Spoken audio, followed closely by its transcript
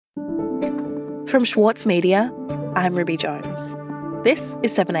From Schwartz Media, I'm Ruby Jones. This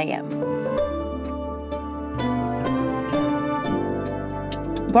is 7am.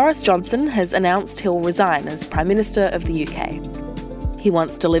 Boris Johnson has announced he'll resign as Prime Minister of the UK. He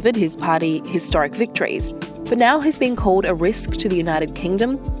once delivered his party historic victories, but now he's been called a risk to the United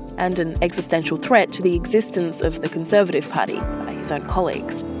Kingdom and an existential threat to the existence of the Conservative Party by his own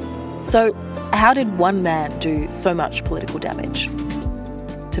colleagues. So, how did one man do so much political damage?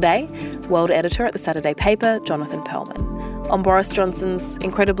 Today, world editor at the Saturday paper, Jonathan Pearlman, on Boris Johnson's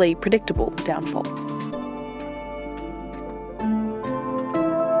incredibly predictable downfall.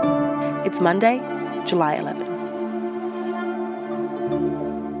 It's Monday, July 11.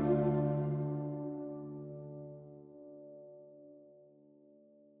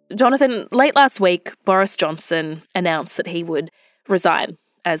 Jonathan, late last week, Boris Johnson announced that he would resign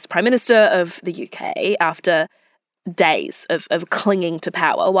as Prime Minister of the UK after days of clinging to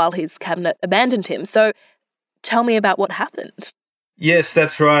power while his cabinet abandoned him. So tell me about what happened. Yes,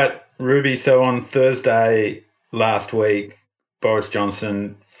 that's right, Ruby. So on Thursday last week, Boris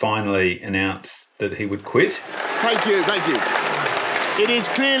Johnson finally announced that he would quit. Thank you. It is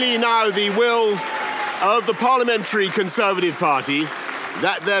clearly now the will of the Parliamentary Conservative Party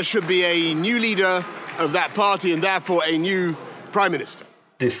that there should be a new leader of that party and therefore a new Prime Minister.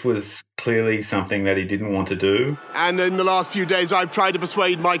 This was clearly something that he didn't want to do. And in the last few days, I've tried to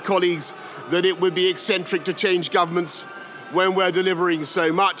persuade my colleagues that it would be eccentric to change governments when we're delivering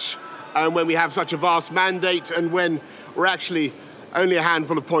so much and when we have such a vast mandate and when we're actually only a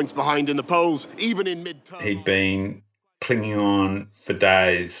handful of points behind in the polls, even in mid-term. He'd been clinging on for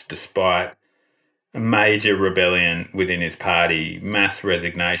days despite a major rebellion within his party, mass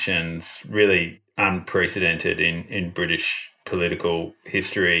resignations, really unprecedented in British political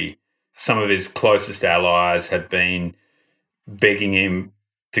history. Some of his closest allies had been begging him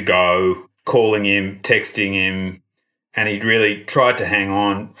to go, calling him, texting him, and he'd really tried to hang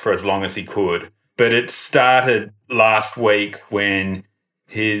on for as long as he could. But it started last week when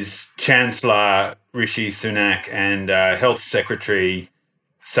his Chancellor, Rishi Sunak, and Health Secretary,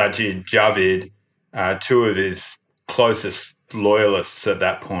 Sajid Javid, two of his closest loyalists at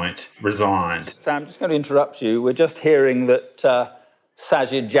that point, resigned. Sam, I'm just going to interrupt you. We're just hearing that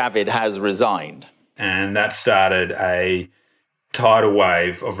Sajid Javid has resigned. And that started a tidal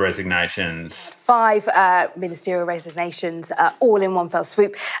wave of resignations. 5 ministerial resignations, all in one fell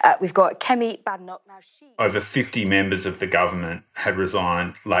swoop. We've got Kemi Badenoch now. Over 50 members of the government had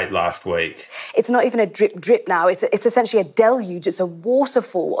resigned late last week. It's not even a drip now. It's essentially a deluge. It's a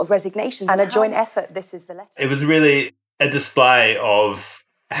waterfall of resignations. And a joint effort. This is the letter. It was really a display of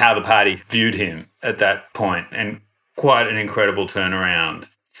how the party viewed him at that point, and quite an incredible turnaround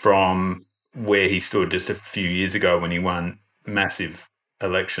from where he stood just a few years ago when he won massive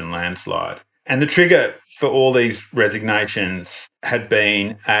election landslide. And the trigger for all these resignations had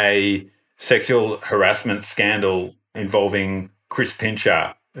been a sexual harassment scandal involving Chris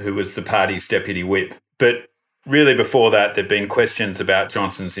Pincher, who was the party's deputy whip. But really before that, there'd been questions about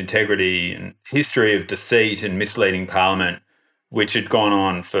Johnson's integrity and history of deceit and misleading Parliament, which had gone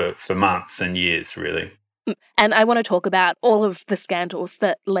on for months and years, really. And I want to talk about all of the scandals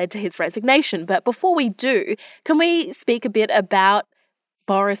that led to his resignation. But before we do, can we speak a bit about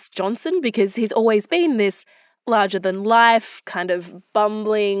Boris Johnson? Because he's always been this larger-than-life, kind of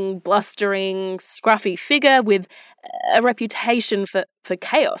bumbling, blustering, scruffy figure with a reputation for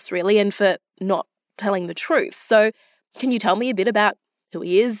chaos, really, and for not telling the truth. So can you tell me a bit about who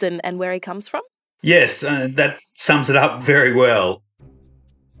he is and where he comes from? Yes, that sums it up very well.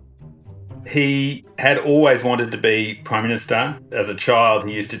 He had always wanted to be Prime Minister. As a child,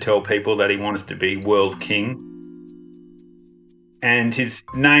 he used to tell people that he wanted to be world king. And his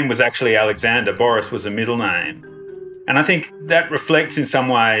name was actually Alexander. Boris was a middle name. And I think that reflects in some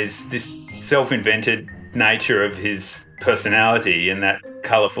ways this self-invented nature of his personality and that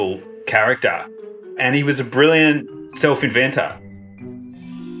colourful character. And he was a brilliant self-inventor.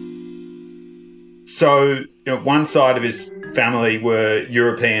 So, one side of his family were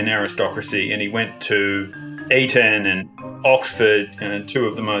European aristocracy, and he went to Eton and Oxford, two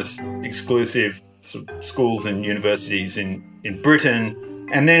of the most exclusive schools and universities in Britain.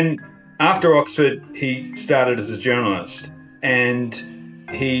 And then after Oxford, he started as a journalist, and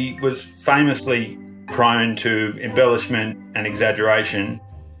he was famously prone to embellishment and exaggeration.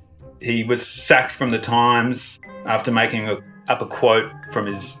 He was sacked from the Times after making up a quote from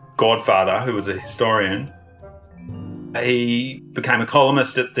his godfather, who was a historian. He became a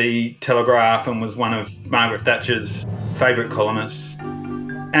columnist at the Telegraph and was one of Margaret Thatcher's favourite columnists.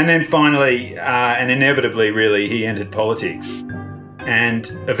 And then finally, and inevitably really, he entered politics. And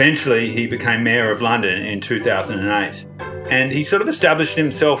eventually he became Mayor of London in 2008. And he sort of established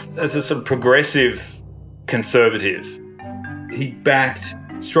himself as a sort of progressive conservative. He backed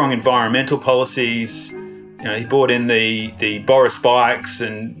strong environmental policies. You know, he brought in the Boris bikes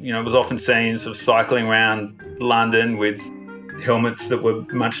and, you know, was often seen sort of cycling around London with helmets that were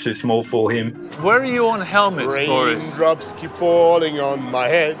much too small for him. Where are you on helmets, Boris? Raindrops keep falling on my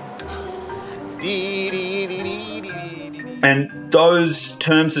head. And those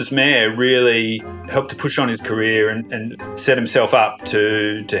terms as mayor really helped to push on his career and set himself up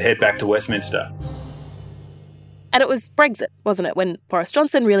to head back to Westminster. And it was Brexit, wasn't it, when Boris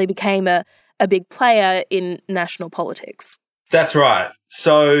Johnson really became a big player in national politics? That's right.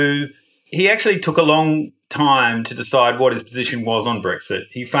 So he actually took a long time to decide what his position was on Brexit.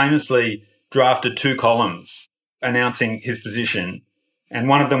 He famously drafted 2 columns announcing his position, and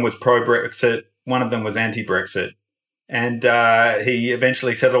one of them was pro-Brexit, one of them was anti-Brexit. And he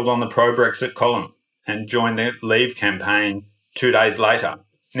eventually settled on the pro-Brexit column and joined the Leave campaign 2 days later.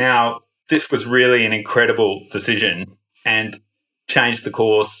 Now, this was really an incredible decision and changed the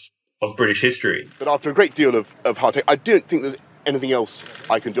course of British history. But after a great deal of heartache, I don't think there's anything else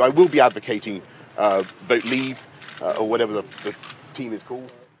I can do. I will be advocating Vote Leave, or whatever the team is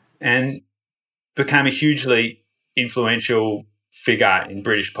called. And became a hugely influential figure in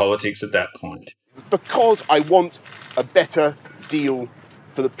British politics at that point. Because I want a better deal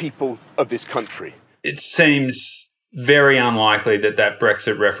for the people of this country. It seems very unlikely that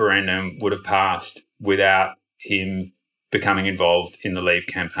Brexit referendum would have passed without him becoming involved in the Leave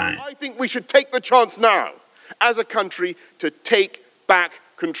campaign. I think we should take the chance now, as a country, to take back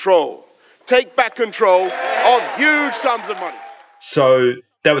control. Take back control of huge sums of money. So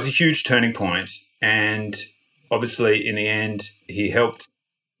that was a huge turning point, and obviously in the end he helped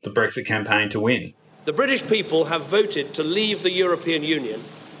the Brexit campaign to win. The British people have voted to leave the European Union,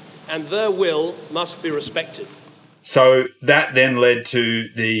 and their will must be respected. So that then led to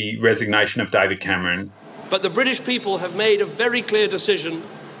the resignation of David Cameron. But the British people have made a very clear decision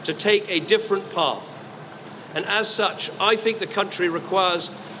to take a different path. And as such, I think the country requires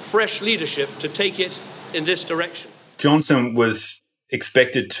fresh leadership to take it in this direction. Johnson was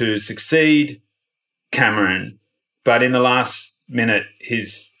expected to succeed Cameron, but in the last minute,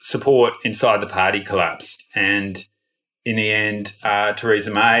 his support inside the party collapsed. And in the end, Theresa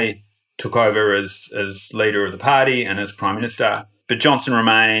May took over as leader of the party and as Prime Minister. But Johnson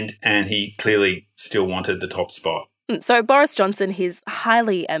remained, and he clearly still wanted the top spot. So Boris Johnson, he's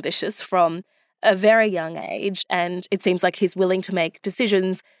highly ambitious from a very young age, and it seems like he's willing to make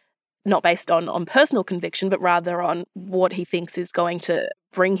decisions not based on personal conviction, but rather on what he thinks is going to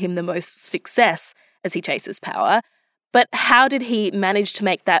bring him the most success as he chases power. But how did he manage to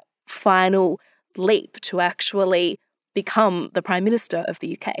make that final leap to actually become the Prime Minister of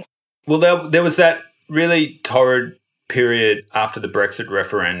the UK? Well, there was that really torrid period after the Brexit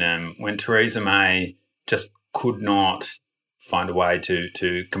referendum when Theresa May just could not find a way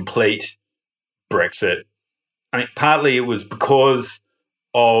to complete Brexit. I mean, partly it was because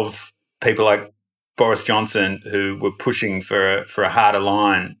of people like Boris Johnson who were pushing for a harder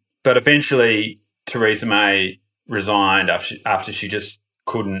line. But eventually Theresa May resigned after she just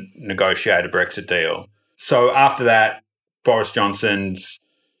couldn't negotiate a Brexit deal. So after that, Boris Johnson's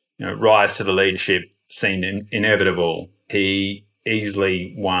rise to the leadership seemed inevitable. He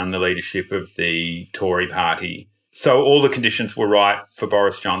easily won the leadership of the Tory party. So all the conditions were right for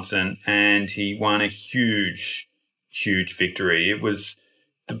Boris Johnson, and he won a huge, huge victory. It was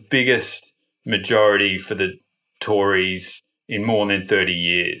the biggest majority for the Tories in more than 30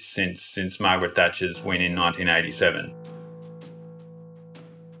 years since Margaret Thatcher's win in 1987.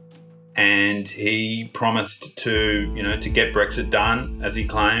 And he promised to get Brexit done, as he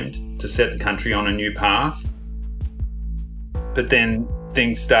claimed, to set the country on a new path. But then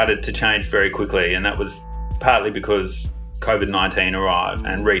things started to change very quickly, and that was partly because COVID-19 arrived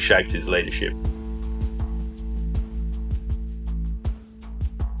and reshaped his leadership.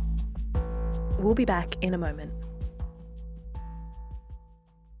 We'll be back in a moment.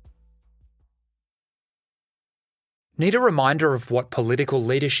 Need a reminder of what political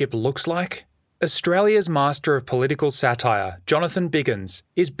leadership looks like? Australia's master of political satire, Jonathan Biggins,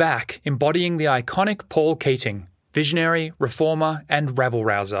 is back embodying the iconic Paul Keating, visionary, reformer and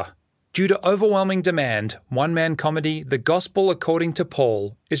rabble-rouser. Due to overwhelming demand, one-man comedy The Gospel According to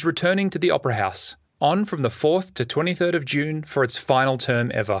Paul is returning to the Opera House, on from the 4th to 23rd of June for its final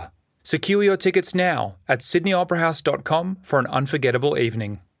term ever. Secure your tickets now at sydneyoperahouse.com for an unforgettable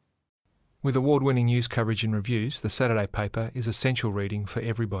evening. With award-winning news coverage and reviews, the Saturday paper is essential reading for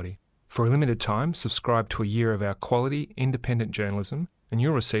everybody. For a limited time, subscribe to a year of our quality, independent journalism, and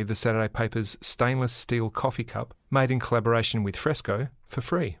you'll receive the Saturday Paper's stainless steel coffee cup made in collaboration with Fresco for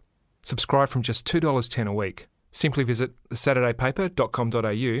free. Subscribe from just $2.10 a week. Simply visit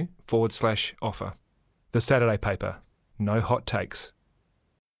thesaturdaypaper.com.au/offer. The Saturday Paper. No hot takes.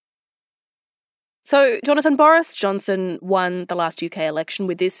 So, Jonathan, Boris Johnson won the last UK election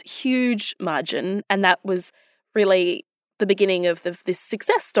with this huge margin, and that was really the beginning of this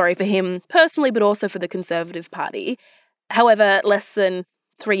success story for him personally, but also for the Conservative Party. However, less than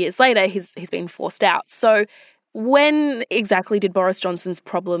 3 years later, he's been forced out. So when exactly did Boris Johnson's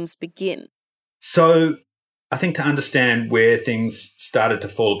problems begin? So I think to understand where things started to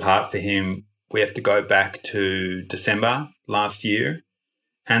fall apart for him, we have to go back to December last year.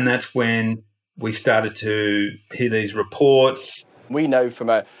 And that's when we started to hear these reports. We know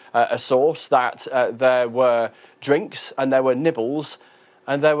from a source that there were drinks and there were nibbles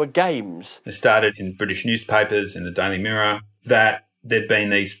and there were games. It started in British newspapers, in the Daily Mirror, that there'd been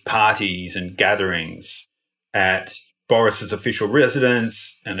these parties and gatherings at Boris's official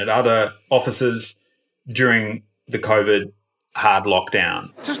residence and at other offices during the COVID hard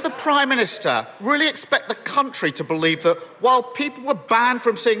lockdown. Does the Prime Minister really expect the country to believe that while people were banned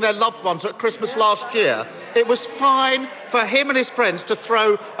from seeing their loved ones at Christmas last year, it was fine for him and his friends to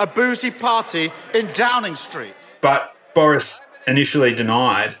throw a boozy party in Downing Street? But Boris initially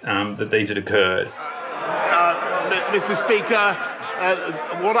denied that these had occurred. Mr. Speaker,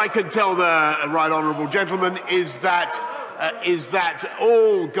 what I can tell the right honourable gentleman is that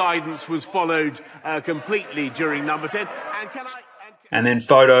all guidance was followed completely during Number 10. And then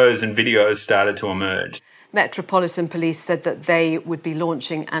photos and videos started to emerge. Metropolitan Police said that they would be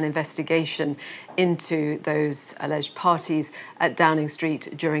launching an investigation into those alleged parties at Downing Street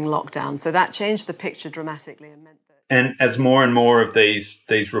during lockdown. So that changed the picture dramatically and meant that... And as more and more of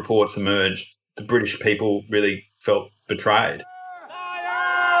these reports emerged, the British people really felt betrayed.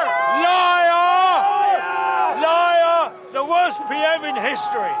 Liar! The worst PM in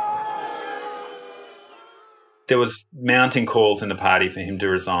history. There was mounting calls in the party for him to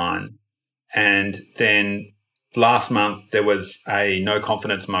resign. And then last month there was a no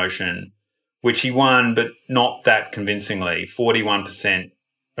confidence motion, which he won, but not that convincingly. 41%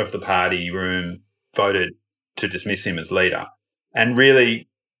 of the party room voted to dismiss him as leader. And really,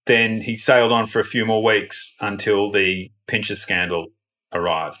 then he sailed on for a few more weeks until the Pincher scandal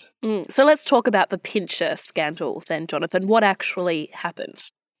arrived. So let's talk about the Pincher scandal then, Jonathan. What actually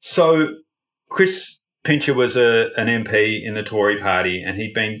happened? So Chris Pincher was an MP in the Tory party, and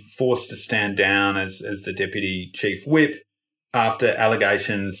he'd been forced to stand down as the Deputy Chief Whip after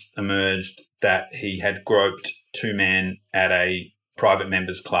allegations emerged that he had groped two men at a private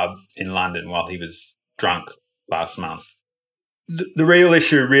members club in London while he was drunk last month. The real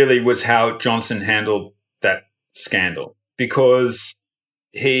issue really was how Johnson handled that scandal, because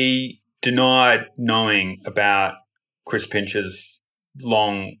he denied knowing about Chris Pincher's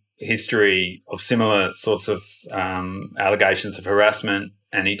long history of similar sorts of allegations of harassment,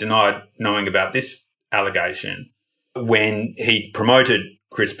 and he denied knowing about this allegation when he promoted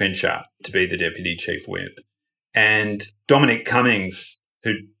Chris Pincher to be the Deputy Chief Whip. And Dominic Cummings,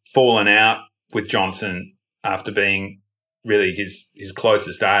 who'd fallen out with Johnson after being really his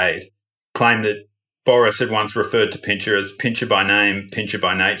closest aide, claimed that Boris had once referred to Pincher as Pincher by name, Pincher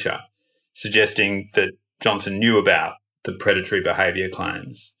by nature, suggesting that Johnson knew about the predatory behaviour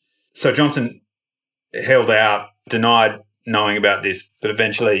claims. So Johnson held out, denied knowing about this, but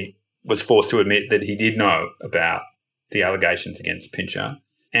eventually was forced to admit that he did know about the allegations against Pincher.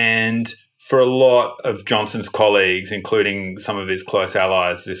 And for a lot of Johnson's colleagues, including some of his close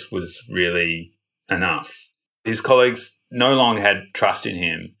allies, this was really enough. His colleagues no longer had trust in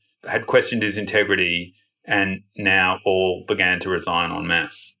him, had questioned his integrity, and now all began to resign en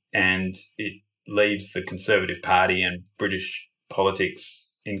masse. And it leaves the Conservative Party and British politics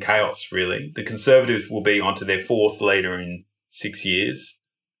in chaos, really. The Conservatives will be onto their fourth leader in 6 years,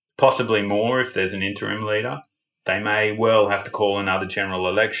 possibly more if there's an interim leader. They may well have to call another general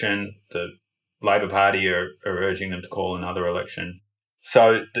election. The Labor Party are urging them to call another election.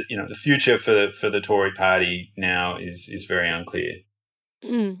 So, the future for the Tory party now is very unclear.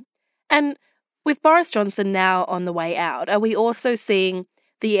 And with Boris Johnson now on the way out, are we also seeing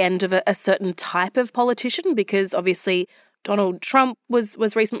the end of a certain type of politician? Because obviously Donald Trump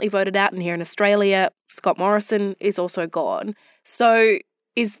was recently voted out, and here in Australia, Scott Morrison is also gone. So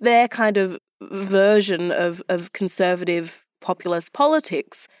is their kind of version of conservative populist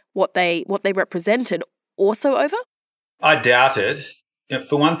politics, what they represented, also over? I doubt it.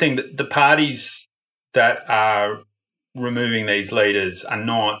 For one thing, the parties that are removing these leaders are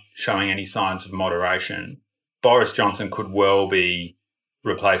not showing any signs of moderation, Boris Johnson could well be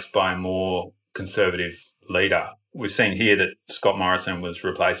replaced by a more conservative leader. We've seen here that Scott Morrison was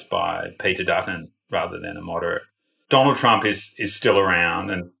replaced by Peter Dutton rather than a moderate. Donald Trump is still around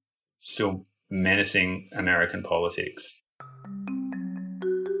and still menacing American politics.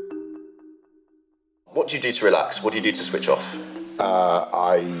 What do you do to relax? What do you do to switch off?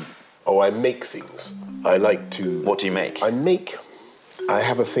 I make things. I like to... What do you make? I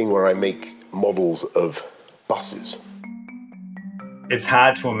have a thing where I make models of buses. It's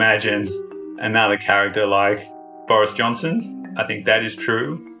hard to imagine another character like Boris Johnson. I think that is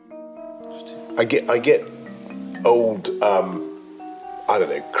true. I get old,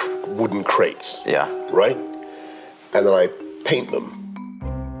 wooden crates. Yeah. Right? And then I paint them.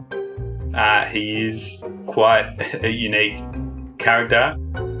 He is quite a unique character.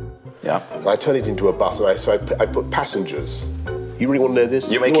 Yeah. And I turn it into a bus, and I put passengers. You really want to know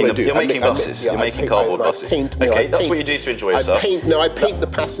this? You're making buses. You're making cardboard buses. That's what you do to enjoy yourself. I paint the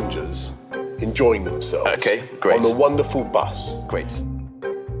passengers enjoying themselves. Okay, great. On the wonderful bus. Great.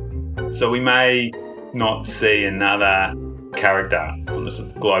 So we may not see another character on the sort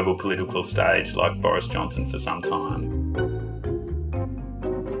of global political stage like Boris Johnson for some time.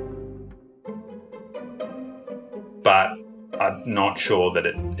 But I'm not sure that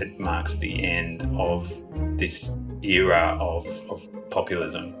it marks the end of this era of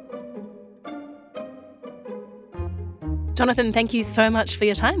populism. Jonathan, thank you so much for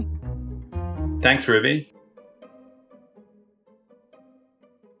your time. Thanks, Ruby.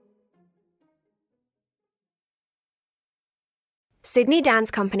 Sydney Dance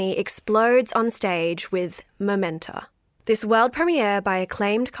Company explodes on stage with Momenta. This world premiere by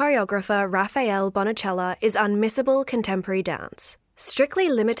acclaimed choreographer Raffaele Bonacella is unmissable contemporary dance. Strictly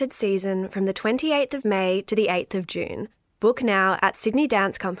limited season from the 28th of May to the 8th of June. Book now at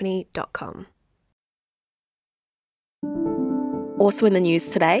sydneydancecompany.com. Also in the news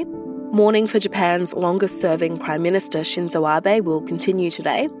today, mourning for Japan's longest-serving Prime Minister Shinzo Abe will continue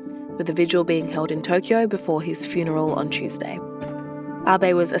today, with a vigil being held in Tokyo before his funeral on Tuesday.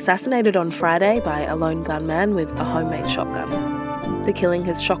 Abe was assassinated on Friday by a lone gunman with a homemade shotgun. The killing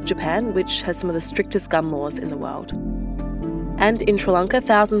has shocked Japan, which has some of the strictest gun laws in the world. And in Sri Lanka,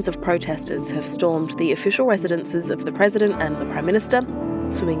 thousands of protesters have stormed the official residences of the President and the Prime Minister,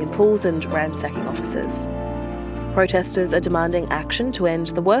 swimming in pools and ransacking offices. Protesters are demanding action to end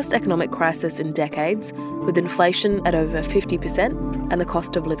the worst economic crisis in decades, with inflation at over 50% and the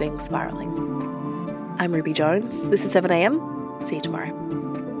cost of living spiralling. I'm Ruby Jones. This is 7am. See you tomorrow.